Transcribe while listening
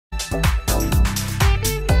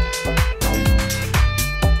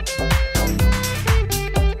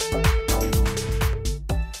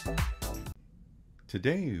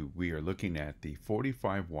Today we are looking at the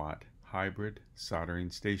 45-watt hybrid soldering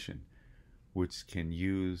station, which can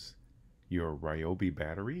use your Ryobi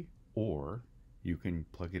battery, or you can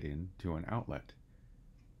plug it into an outlet.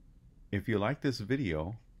 If you like this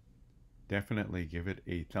video, definitely give it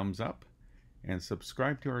a thumbs up and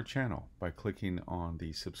subscribe to our channel by clicking on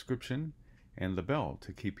the subscription and the bell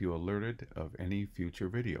to keep you alerted of any future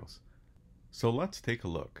videos. So let's take a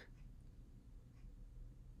look.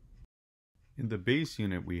 In the base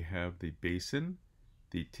unit, we have the basin,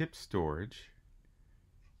 the tip storage,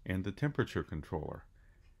 and the temperature controller.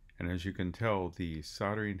 And as you can tell, the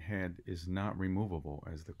soldering head is not removable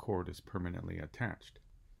as the cord is permanently attached.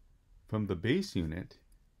 From the base unit,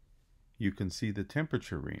 you can see the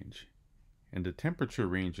temperature range. And the temperature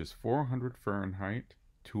range is 400 Fahrenheit,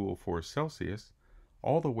 204 Celsius,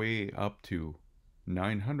 all the way up to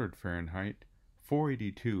 900 Fahrenheit,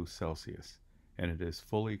 482 Celsius, and it is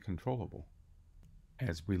fully controllable.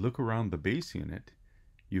 As we look around the base unit,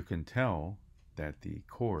 you can tell that the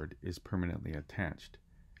cord is permanently attached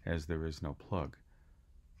as there is no plug.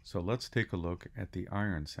 So let's take a look at the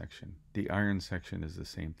iron section. The iron section is the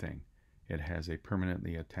same thing. It has a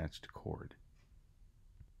permanently attached cord.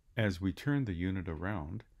 As we turn the unit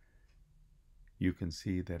around, you can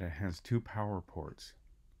see that it has two power ports.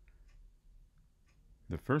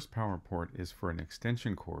 The first power port is for an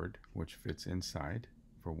extension cord, which fits inside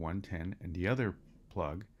for 110, and the other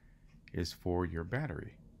plug is for your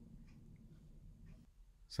battery.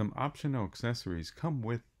 Some optional accessories come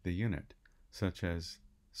with the unit, such as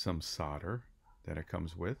some solder that it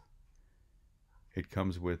comes with. It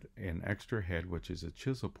comes with an extra head, which is a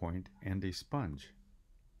chisel point, and a sponge.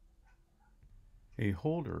 A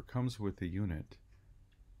holder comes with the unit,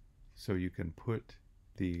 so you can put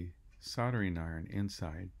the soldering iron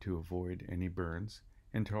inside to avoid any burns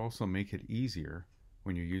and to also make it easier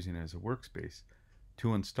when you're using it as a workspace.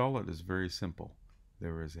 To install it is very simple.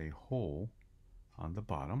 There is a hole on the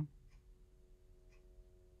bottom,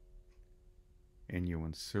 and you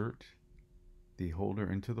insert the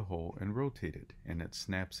holder into the hole and rotate it, and it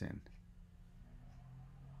snaps in.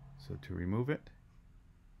 So to remove it,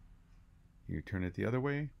 you turn it the other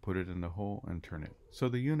way, put it in the hole, and turn it. So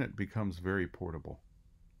the unit becomes very portable.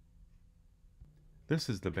 This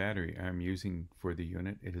is the battery I'm using for the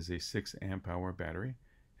unit. It is a 6 amp hour battery,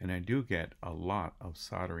 and I do get a lot of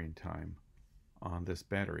soldering time on this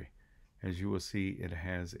battery. As you will see, it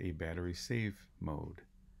has a battery save mode.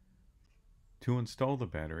 To install the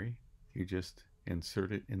battery, you just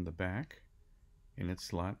insert it in the back in its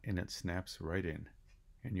slot, and it snaps right in,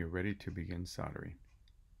 and you're ready to begin soldering.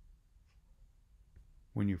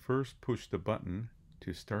 When you first push the button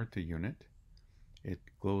to start the unit, it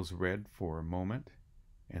glows red for a moment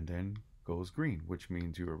and then goes green, which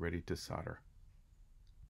means you are ready to solder.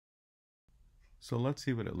 So let's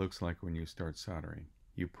see what it looks like when you start soldering.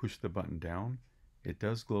 You push the button down, it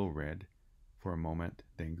does glow red for a moment,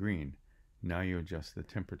 then green. Now you adjust the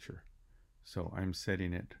temperature. So I'm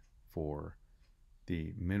setting it for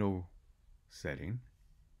the middle setting.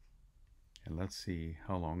 And let's see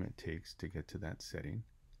how long it takes to get to that setting.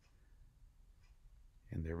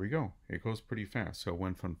 And there we go. It goes pretty fast. So it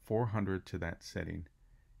went from 400 to that setting.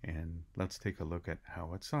 And let's take a look at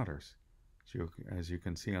how it solders. So as you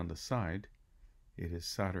can see on the side, it is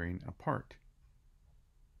soldering apart.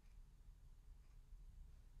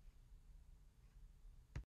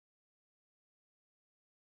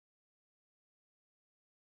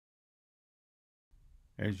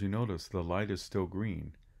 As you notice, the light is still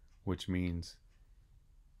green, which means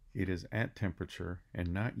it is at temperature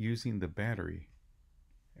and not using the battery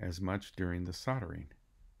as much during the soldering.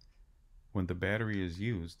 When the battery is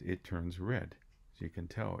used, it turns red. As you can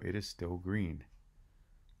tell, it is still green.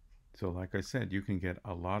 So like I said, you can get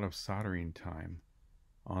a lot of soldering time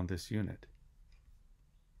on this unit.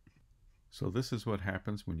 So this is what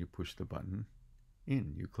happens when you push the button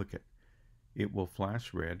in. You click it. It will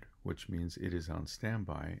flash red, which means it is on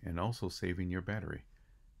standby and also saving your battery.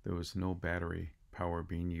 There was no battery power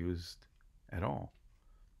being used at all.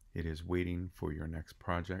 It is waiting for your next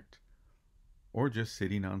project or just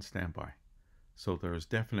sitting on standby. So there is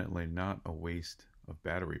definitely not a waste of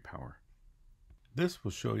battery power. This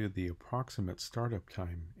will show you the approximate startup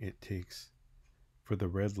time it takes for the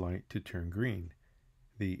red light to turn green.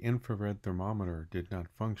 The infrared thermometer did not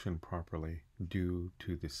function properly due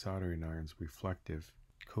to the soldering iron's reflective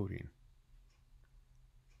coating.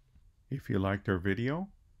 If you liked our video,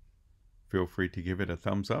 feel free to give it a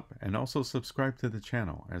thumbs up and also subscribe to the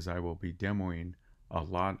channel, as I will be demoing a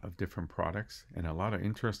lot of different products and a lot of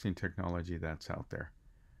interesting technology that's out there.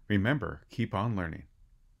 Remember, keep on learning.